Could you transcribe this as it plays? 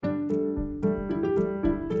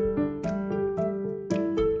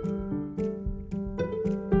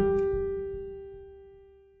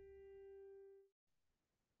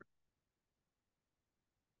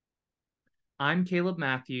I'm Caleb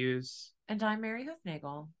Matthews, And I'm Mary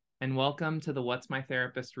Hoofnagel. and welcome to the What's My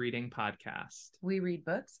Therapist Reading podcast. We read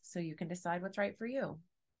books so you can decide what's right for you.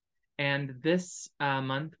 And this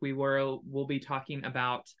month we'll be talking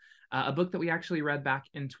about a book that we actually read back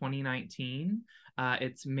in 2019.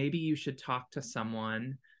 It's Maybe You Should Talk to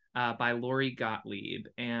Someone by Lori Gottlieb.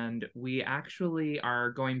 And we actually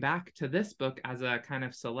are going back to this book as a kind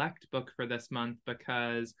of select book for this month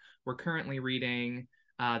because we're currently reading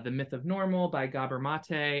The Myth of Normal by Gabor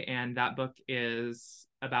Mate, and that book is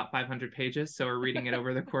about 500 pages. So we're reading it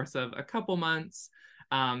over the course of a couple months.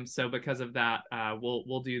 So because of that,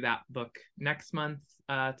 we'll do that book next month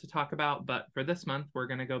to talk about. But for this month, we're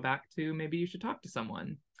going to go back to Maybe You Should Talk to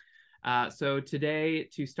Someone. So today,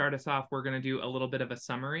 to start us off, we're going to do a little bit of a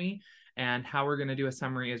summary. And how we're going to do a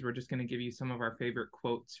summary is we're just going to give you some of our favorite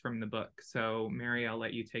quotes from the book. So Mary, I'll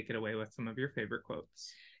let you take it away with some of your favorite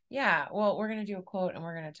quotes. Yeah, well, we're going to do a quote and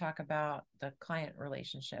we're going to talk about the client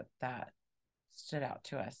relationship that stood out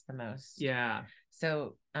to us the most. Yeah.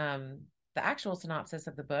 So the actual synopsis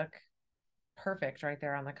of the book, perfect right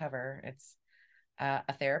there on the cover. It's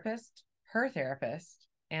a therapist, her therapist,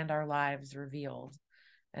 and our lives revealed.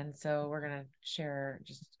 And so we're going to share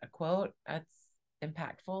just a quote that's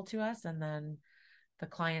impactful to us and then the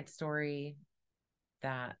client story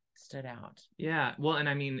that stood out. Yeah. Well, and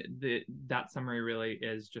I mean, that summary really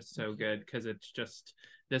is just so good because it's just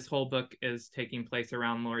this whole book is taking place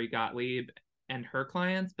around Lori Gottlieb and her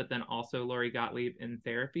clients, but then also Lori Gottlieb in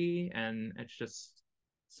therapy. And it's just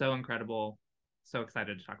so incredible. So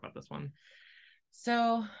excited to talk about this one.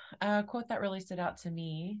 So a quote that really stood out to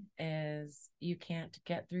me is, "You can't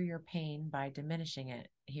get through your pain by diminishing it,"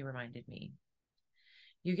 he reminded me.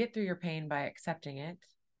 "You get through your pain by accepting it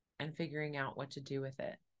and figuring out what to do with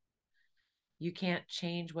it. You can't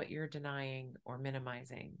change what you're denying or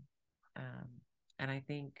minimizing." And I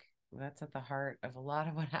think that's at the heart of a lot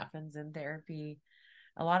of what happens in therapy,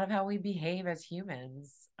 a lot of how we behave as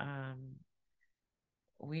humans.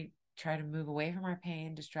 We try to move away from our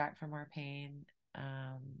pain, distract from our pain,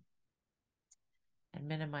 and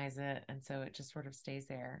minimize it. And so it just sort of stays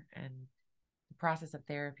there. And the process of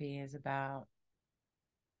therapy is about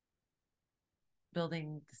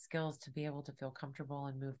building the skills to be able to feel comfortable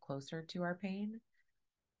and move closer to our pain,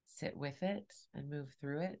 sit with it and move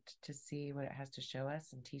through it to see what it has to show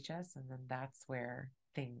us and teach us. And then that's where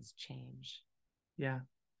things change. Yeah.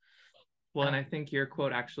 Well, and I think your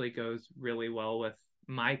quote actually goes really well with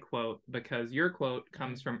my quote because your quote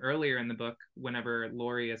comes from earlier in the book whenever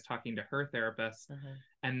Lori is talking to her therapist.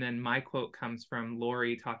 And then my quote comes from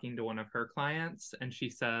Lori talking to one of her clients. And she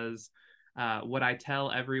says, what I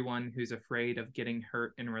tell everyone who's afraid of getting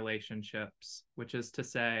hurt in relationships, which is to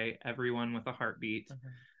say, everyone with a heartbeat,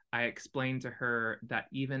 I explain to her that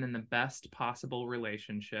even in the best possible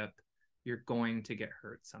relationship, you're going to get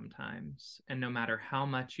hurt sometimes. And no matter how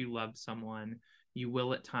much you love someone, you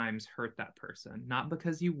will at times hurt that person, not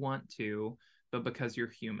because you want to, but because you're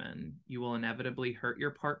human. You will inevitably hurt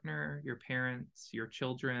your partner, your parents, your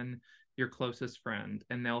children, your closest friend,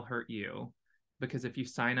 and they'll hurt you. Because if you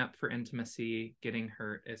sign up for intimacy, getting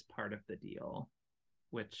hurt is part of the deal,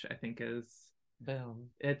 which I think is boom.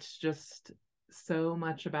 It's just so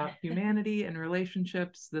much about humanity and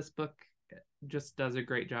relationships. This book just does a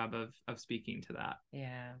great job of speaking to that.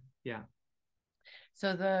 Yeah.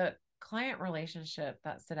 So the client relationship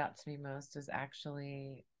that stood out to me most is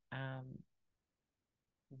actually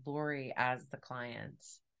Lori as the client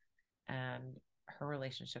and her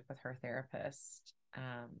relationship with her therapist.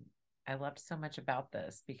 I loved so much about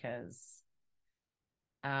this because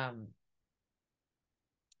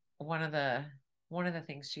one of the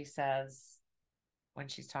things she says when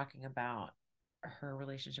she's talking about her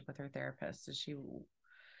relationship with her therapist is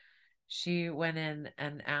she went in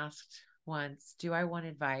and asked once, "Do I want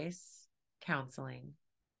advice, counseling,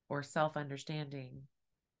 or self-understanding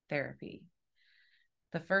therapy?"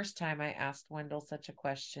 The first time I asked Wendell such a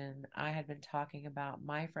question, I had been talking about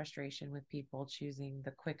my frustration with people choosing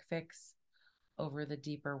the quick fix over the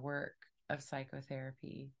deeper work of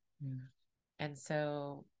psychotherapy. And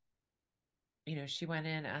so, she went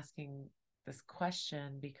in asking this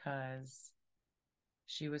question because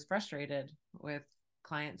she was frustrated with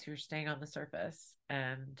clients who are staying on the surface.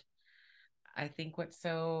 And I think what's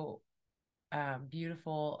so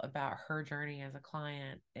beautiful about her journey as a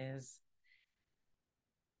client is,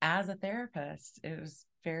 as a therapist, it was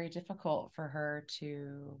very difficult for her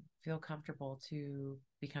to feel comfortable to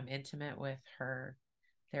become intimate with her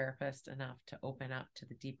therapist enough to open up to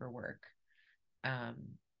the deeper work.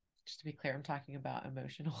 Just to be clear, I'm talking about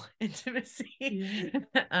emotional intimacy.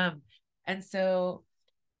 And so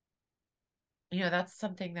that's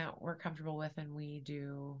something that we're comfortable with and we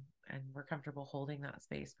do, and we're comfortable holding that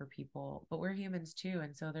space for people, but we're humans too.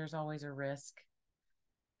 And so there's always a risk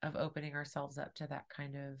of opening ourselves up to that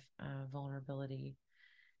kind of vulnerability.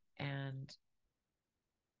 And,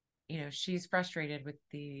 she's frustrated with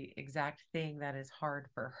the exact thing that is hard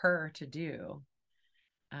for her to do.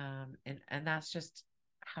 And that's just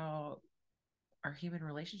how our human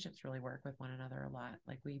relationships really work with one another a lot.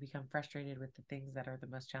 Like we become frustrated with the things that are the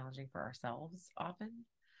most challenging for ourselves often.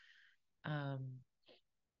 Um,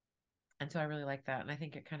 and so I really like that. And I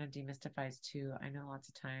think it kind of demystifies too. I know lots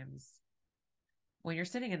of times when you're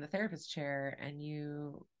sitting in the therapist chair and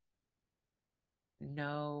you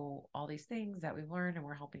know all these things that we've learned and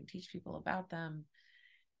we're helping teach people about them,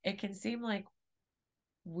 it can seem like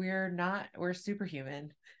we're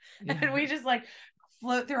superhuman. Yeah. And we just like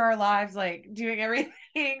float through our lives like doing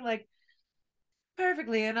everything like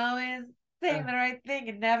perfectly and always saying the right thing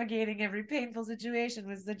and navigating every painful situation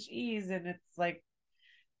with such ease. And it's like,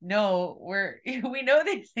 no, we know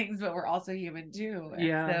these things, but we're also human too.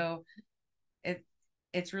 Yeah. And so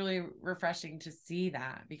it's really refreshing to see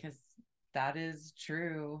that, because that is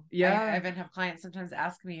true. Yeah. I even have clients sometimes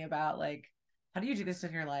ask me about like, how do you do this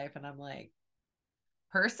in your life? And I'm like,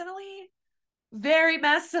 personally, very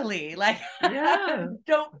messily. Like, yeah.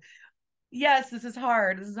 Yes, this is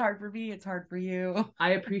hard. This is hard for me. It's hard for you.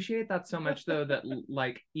 I appreciate that so much, though, that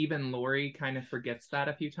like even Lori kind of forgets that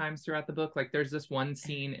a few times throughout the book. Like there's this one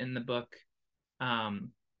scene in the book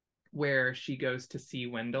where she goes to see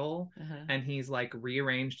Wendell, and he's like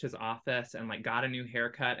rearranged his office and like got a new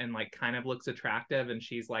haircut and like kind of looks attractive, and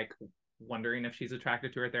she's like wondering if she's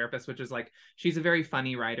attracted to her therapist, which is like, she's a very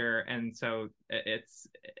funny writer, and so it's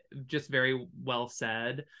just very well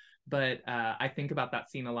said. But I think about that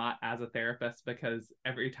scene a lot as a therapist, because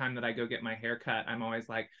every time that I go get my hair cut, I'm always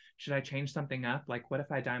like, should I change something up? Like, what if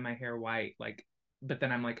I dye my hair white? Like, but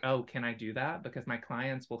then I'm like, oh, can I do that? Because my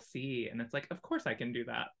clients will see. And it's like, of course I can do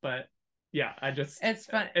that. But yeah, it's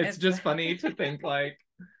fun. It's just funny to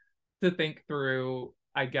think through,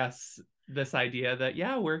 I guess, this idea that,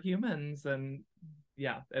 yeah, we're humans. And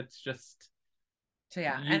yeah, it's just, so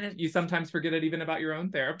yeah, you sometimes forget it even about your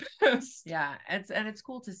own therapist. Yeah, it's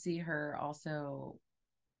cool to see her also,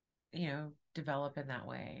 develop in that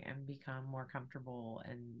way and become more comfortable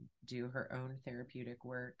and do her own therapeutic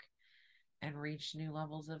work and reach new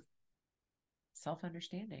levels of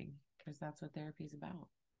self-understanding, because that's what therapy is about.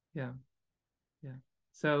 Yeah.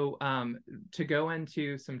 So to go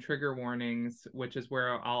into some trigger warnings, which is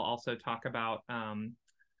where I'll also talk about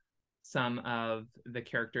some of the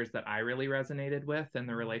characters that I really resonated with and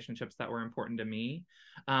the relationships that were important to me.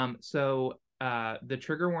 So the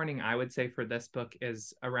trigger warning I would say for this book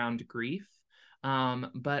is around grief.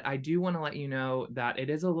 But I do want to let you know that it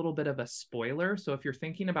is a little bit of a spoiler. So if you're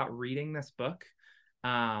thinking about reading this book,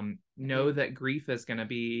 know that grief is going to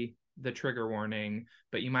be the trigger warning,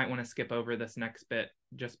 but you might want to skip over this next bit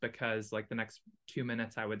just because, like the next 2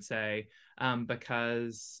 minutes, I would say,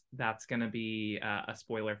 because that's going to be a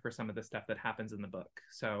spoiler for some of the stuff that happens in the book.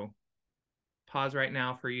 So pause right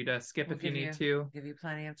now for you to skip if you need to. Give you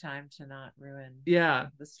plenty of time to not ruin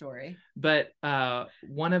the story. But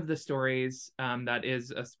one of the stories that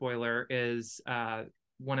is a spoiler is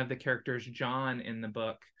one of the characters, John, in the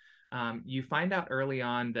book. You find out early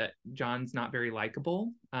on that John's not very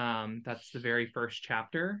likable. That's the very first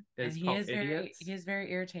chapter. He is very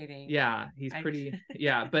irritating. Yeah, he's pretty.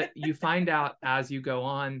 Yeah, but you find out as you go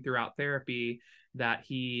on throughout therapy that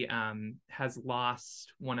he has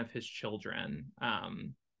lost one of his children.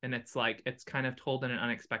 And it's like, it's kind of told in an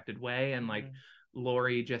unexpected way. And like,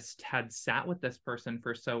 Lori just had sat with this person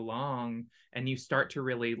for so long, and you start to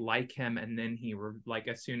really like him. And then like,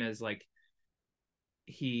 as soon as like,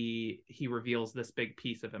 he reveals this big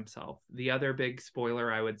piece of himself. The other big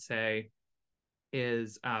spoiler I would say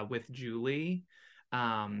is with Julie.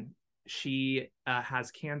 She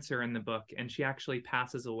has cancer in the book, and she actually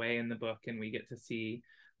passes away in the book, and we get to see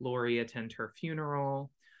Lori attend her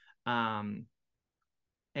funeral. And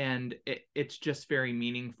it's just very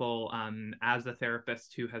meaningful as a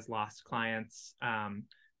therapist who has lost clients,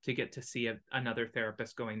 to get to see another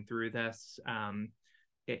therapist going through this.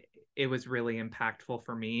 It was really impactful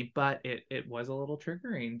for me, but it was a little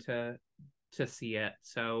triggering to see it.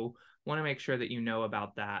 So want to make sure that you know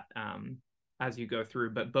about that as you go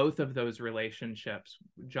through. But both of those relationships,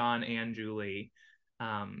 John and Julie,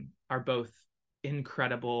 are both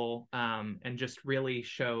incredible, and just really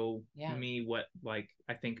show me what, like,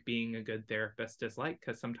 I think being a good therapist is like,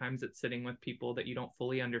 because sometimes it's sitting with people that you don't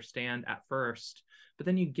fully understand at first, but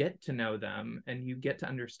then you get to know them and you get to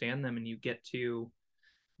understand them and you get to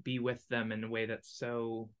be with them in a way that's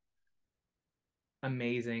so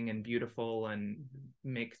amazing and beautiful, and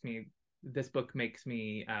this book makes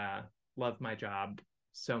me love my job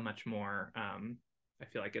so much more. I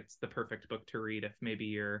feel like it's the perfect book to read if maybe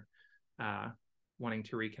you're wanting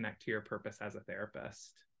to reconnect to your purpose as a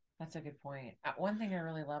therapist. That's a good point. One thing I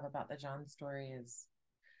really love about the John story is,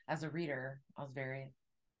 as a reader, I was very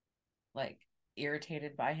like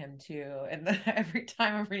irritated by him too. And every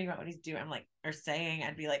time I'm reading about what he's doing, I'm like, or saying,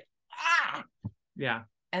 I'd be like, ah. Yeah.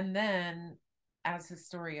 And then as his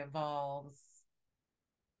story evolves,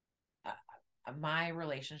 my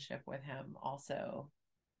relationship with him also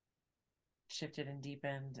shifted and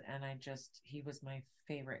deepened, and he was my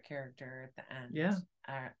favorite character at the end. Yeah.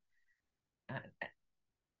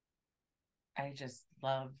 I just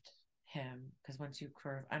loved him, because once you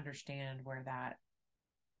sort of understand where that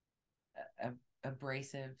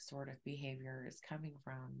abrasive sort of behavior is coming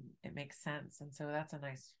from, it makes sense. And so that's a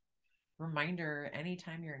nice reminder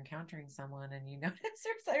anytime you're encountering someone and you notice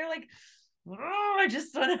you're like, oh, I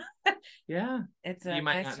just want to. Yeah. It's a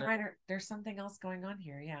nice reminder. There's something else going on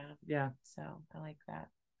here. Yeah. Yeah. So I like that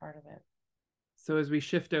part of it. So as we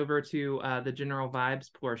shift over to the general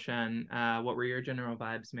vibes portion, what were your general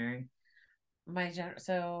vibes, Mary?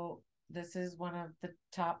 So this is one of the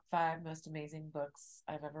top 5 most amazing books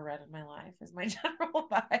I've ever read in my life, is my general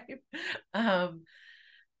vibe.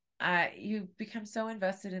 You become so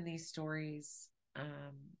invested in these stories,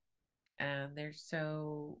 and they're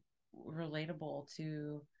so relatable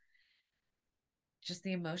to just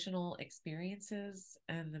the emotional experiences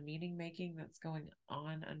and the meaning making that's going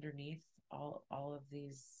on underneath all of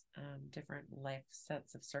these different life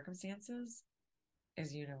sets of circumstances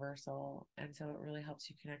is universal. And so it really helps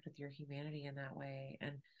you connect with your humanity in that way.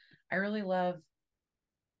 And I really love,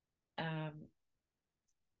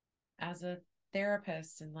 as a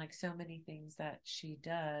therapist, and like so many things that she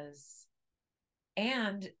does,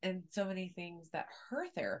 and so many things that her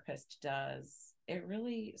therapist does, it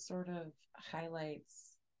really sort of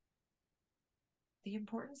highlights the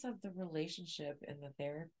importance of the relationship in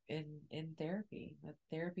therapy. That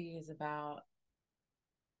therapy is about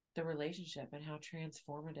the relationship, and how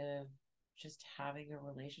transformative just having a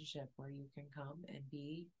relationship where you can come and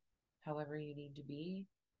be however you need to be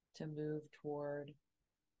to move toward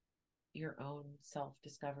your own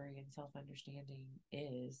self-discovery and self-understanding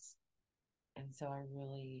is. And so I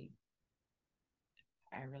really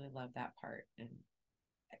love that part. And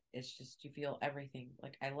it's just, you feel everything.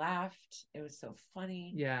 Like, I laughed, it was so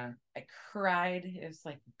funny. Yeah. I cried, it was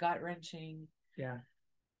like gut-wrenching. Yeah.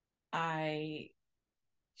 I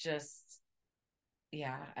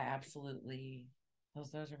absolutely,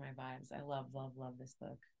 those are my vibes. I love this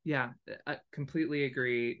book. Yeah, I completely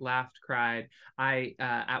agree. Laughed, cried. I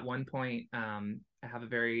at one point, I have a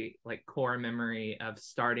very like core memory of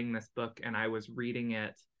starting this book, and I was reading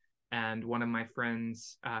it, and one of my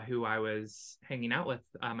friends who I was hanging out with,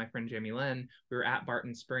 my friend Jamie Lynn, we were at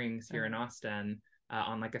Barton Springs here in Austin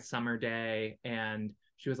on like a summer day, and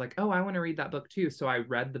she was like, "Oh, I want to read that book too." So I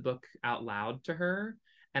read the book out loud to her.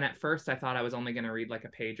 And at first I thought I was only going to read like a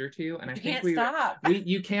page or two. And I think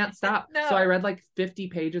you can't stop. No. So I read like 50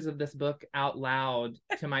 pages of this book out loud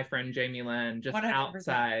to my friend Jamie Lynn, just 100%.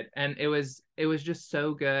 Outside. And it was just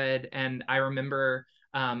so good. And I remember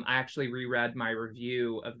I actually reread my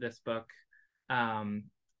review of this book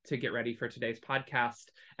to get ready for today's podcast.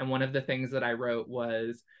 And one of the things that I wrote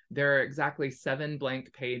was, there are exactly 7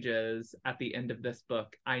 blank pages at the end of this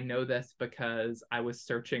book. I know this because I was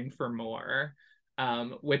searching for more.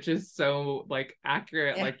 Which is so like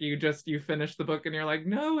accurate. Yeah. Like you finish the book and you're like,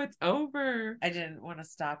 no, it's over. I didn't want to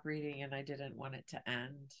stop reading, and I didn't want it to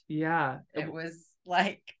end. Yeah. It was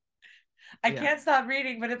like, I can't stop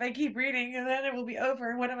reading, but if I keep reading, and then it will be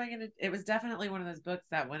over. What am I going to, it was definitely one of those books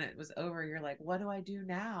that when it was over, you're like, what do I do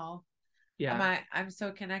now? Yeah. I'm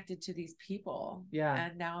so connected to these people. Yeah.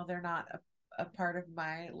 And now they're not a part of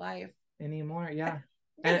my life anymore. Yeah.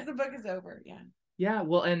 Because the book is over. Yeah. Yeah,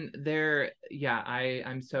 well, and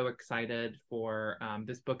I'm so excited for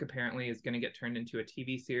this book. Apparently is going to get turned into a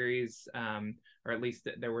TV series, or at least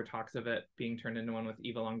there were talks of it being turned into one with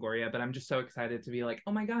Eva Longoria. But I'm just so excited to be like,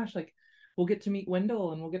 oh my gosh, like we'll get to meet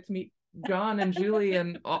Wendell, and we'll get to meet John and Julie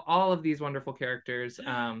and all of these wonderful characters.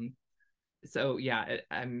 So yeah,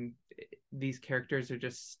 these characters are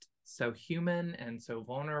just so human and so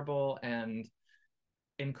vulnerable and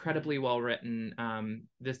incredibly well written.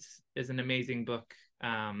 This is an amazing book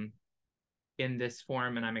in this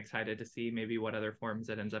form, and I'm excited to see maybe what other forms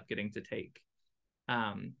it ends up getting to take.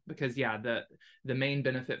 Because the main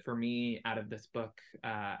benefit for me out of this book,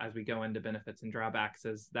 as we go into benefits and drawbacks,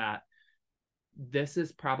 is that this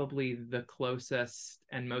is probably the closest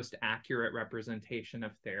and most accurate representation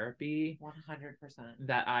of therapy 100%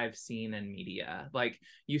 that I've seen in media. Like,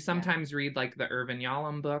 you sometimes read like the Irvin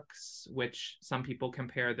Yalom books, which some people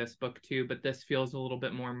compare this book to, but this feels a little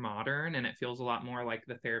bit more modern, and it feels a lot more like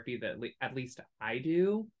the therapy that at least I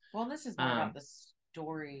do. Well, this is more about the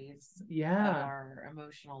stories of our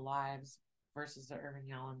emotional lives versus the Irvin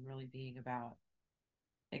Yalom really being about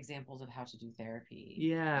examples of how to do therapy.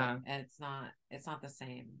 Yeah. And it's not the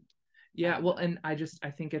same. Yeah. Well, and I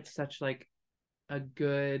think it's such like a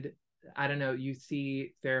good, I don't know, you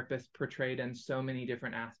see therapists portrayed in so many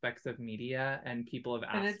different aspects of media, and people have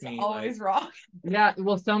asked me. And it's always like, wrong. Yeah.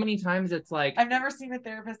 Well, so many times it's like, I've never seen a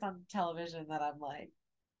therapist on television that I'm like,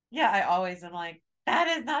 yeah, I always am like, that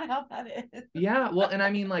is not how that is. Yeah. Well, and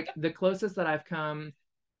I mean, like, the closest that I've come,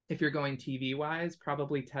 if you're going TV wise,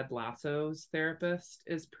 probably Ted Lasso's therapist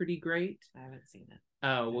is pretty great. I haven't seen it.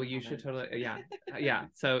 Oh, well, you should totally, yeah. Yeah.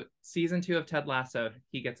 So season 2 of Ted Lasso,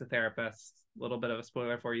 he gets a therapist. A little bit of a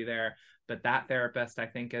spoiler for you there. But that therapist, I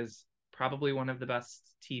think, is probably one of the best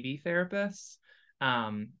TV therapists.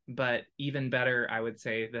 But even better, I would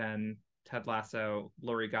say, than Ted Lasso,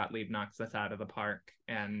 Lori Gottlieb knocks us out of the park.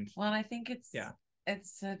 And well, I think it's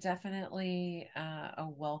definitely a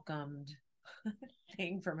welcomed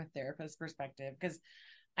thing from a therapist perspective, because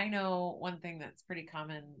I know one thing that's pretty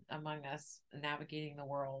common among us navigating the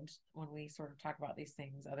world when we sort of talk about these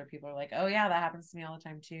things, other people are like, oh yeah, that happens to me all the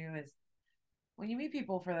time too, is when you meet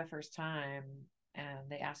people for the first time and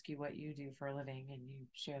they ask you what you do for a living and you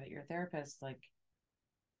share that you're a therapist, like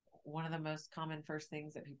one of the most common first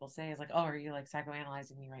things that people say is like, oh, are you like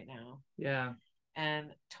psychoanalyzing me right now? Yeah.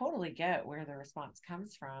 And totally get where the response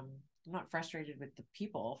comes from. I'm not frustrated with the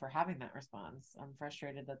people for having that response. I'm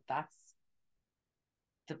frustrated that that's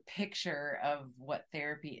the picture of what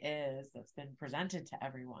therapy is that's been presented to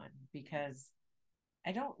everyone, because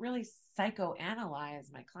I don't really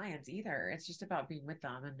psychoanalyze my clients either. It's just about being with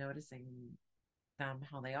them and noticing them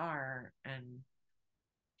how they are and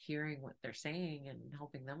hearing what they're saying and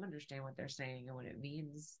helping them understand what they're saying and what it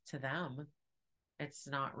means to them. It's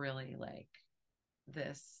not really like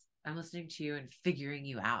this, I'm listening to you and figuring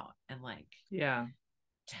you out and like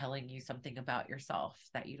telling you something about yourself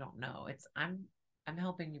that you don't know. It's I'm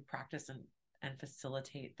helping you practice and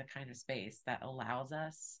facilitate the kind of space that allows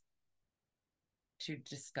us to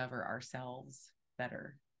discover ourselves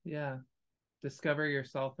better. Yeah. Discover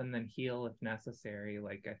yourself and then heal if necessary.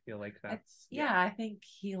 Like, I feel like that's I think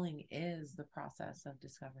healing is the process of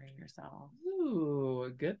discovering yourself. Ooh,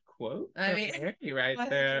 a good quote. I mean, right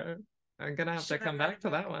there. I'm gonna have to come back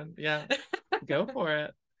to that one. Yeah. Go for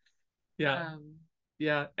it. Yeah.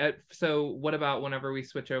 Yeah. So what about whenever we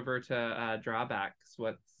switch over to drawbacks?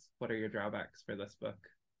 What are your drawbacks for this book?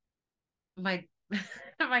 My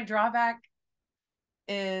drawback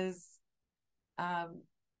is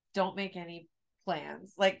don't make any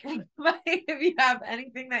plans. Like if you have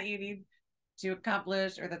anything that you need to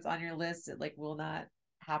accomplish or that's on your list, it like will not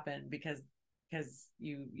happen because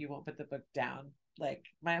you won't put the book down. Like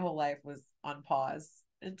my whole life was on pause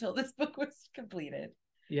until this book was completed.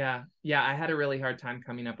 Yeah. I had a really hard time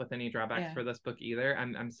coming up with any drawbacks for this book either.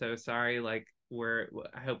 I'm so sorry. Like,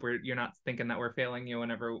 I hope you're not thinking that we're failing you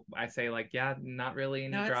whenever I say like, yeah, not really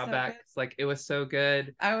any drawbacks. So like, it was so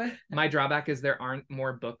good. My drawback is there aren't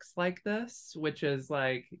more books like this, which is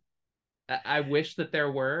like, I wish that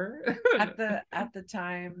there were. at the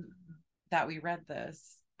time that we read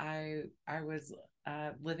this, I was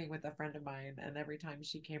living with a friend of mine, and every time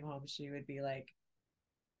she came home, she would be like,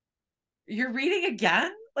 "You're reading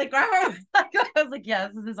again?" Like, I was like,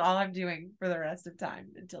 yes, this is all I'm doing for the rest of time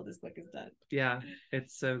until this book is done. Yeah,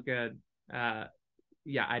 it's so good.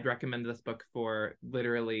 Yeah, I'd recommend this book for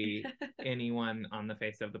literally anyone on the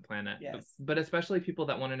face of the planet. Yes. But especially people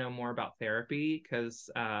that want to know more about therapy, because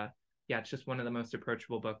it's just one of the most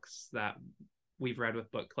approachable books that we've read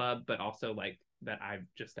with book club, but also like that I've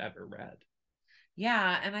just ever read.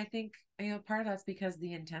 Yeah, and I think part of that's because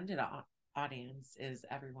the intended audience is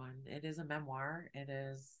everyone. It is a memoir. It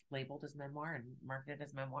is labeled as memoir and marketed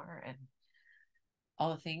as memoir and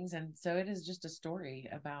all the things, and so it is just a story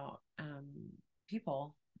about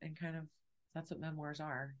people, and kind of that's what memoirs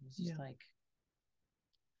are. It's just like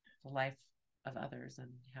the life of others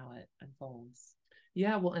and how it unfolds.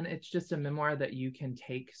 Yeah, well, and it's just a memoir that you can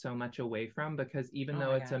take so much away from, because even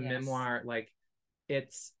though it's a memoir, like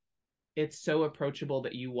it's so approachable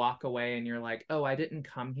that you walk away and you're like, oh, I didn't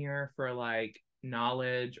come here for like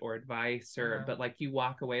knowledge or advice but like you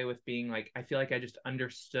walk away with being like, I feel like I just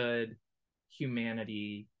understood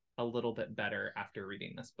humanity a little bit better after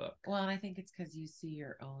reading this book. Well, and I think it's because you see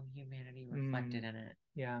your own humanity reflected in it.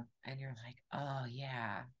 Yeah. And you're like, oh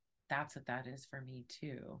yeah, that's what that is for me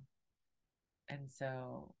too. And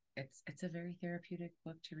so it's a very therapeutic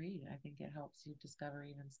book to read. I think it helps you discover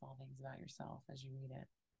even small things about yourself as you read it.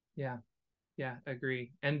 Yeah. Yeah,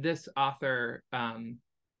 agree. And this author,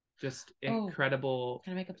 just incredible.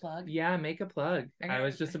 Can I make a plug? Yeah, make a plug. I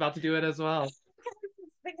was just about to do it as well.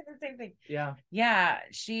 Thinking the same thing. Yeah. Yeah,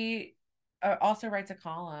 she also writes a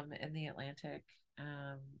column in the Atlantic,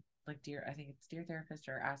 like I think it's Dear Therapist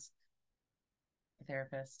or Ask a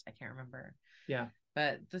Therapist. I can't remember. Yeah.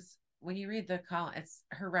 But this, when you read the column, it's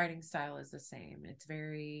her writing style is the same. It's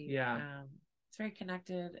very it's very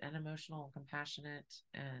connected and emotional and compassionate,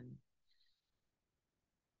 and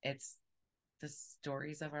it's the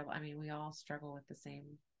stories of our, I mean, we all struggle with the same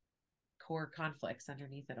core conflicts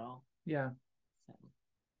underneath it all. Yeah. So.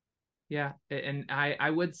 Yeah. And I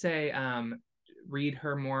would say, read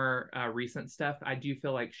her more recent stuff. I do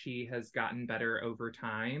feel like she has gotten better over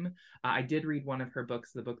time. I did read one of her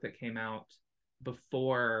books, the book that came out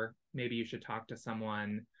before Maybe You Should Talk to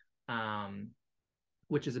Someone,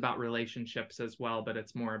 which is about relationships as well, but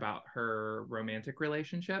it's more about her romantic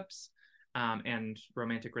relationships, and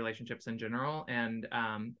romantic relationships in general. And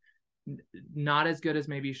not as good as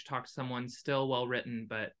Maybe You Should Talk to Someone, still well written,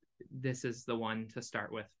 but this is the one to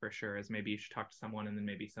start with for sure, is Maybe You Should Talk to Someone, and then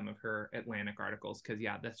maybe some of her Atlantic articles, because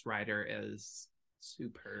this writer is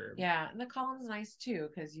superb. Yeah, and the column's nice too,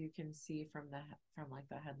 because you can see from like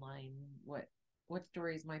the headline what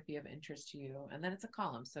stories might be of interest to you, and then it's a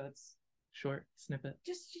column, so it's short snippet,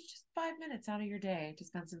 just 5 minutes out of your day to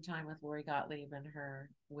spend some time with Lori Gottlieb and her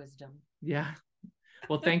wisdom. Yeah.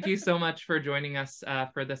 Well, thank you so much for joining us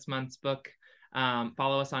for this month's book.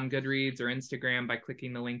 Follow us on Goodreads or Instagram by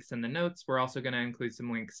clicking the links in the notes. We're also going to include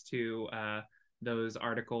some links to those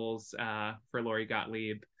articles for Lori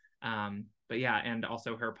Gottlieb. But yeah, and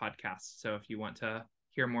also her podcast. So if you want to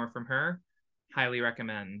hear more from her, highly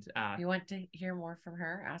recommend. If you want to hear more from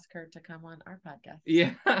her, ask her to come on our podcast.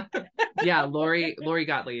 Yeah. Yeah, Lori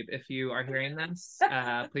Gottlieb, if you are hearing this,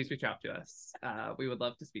 please reach out to us. We would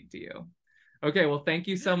love to speak to you. Okay, well, thank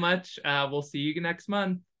you so much. We'll see you next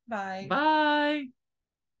month. Bye. Bye.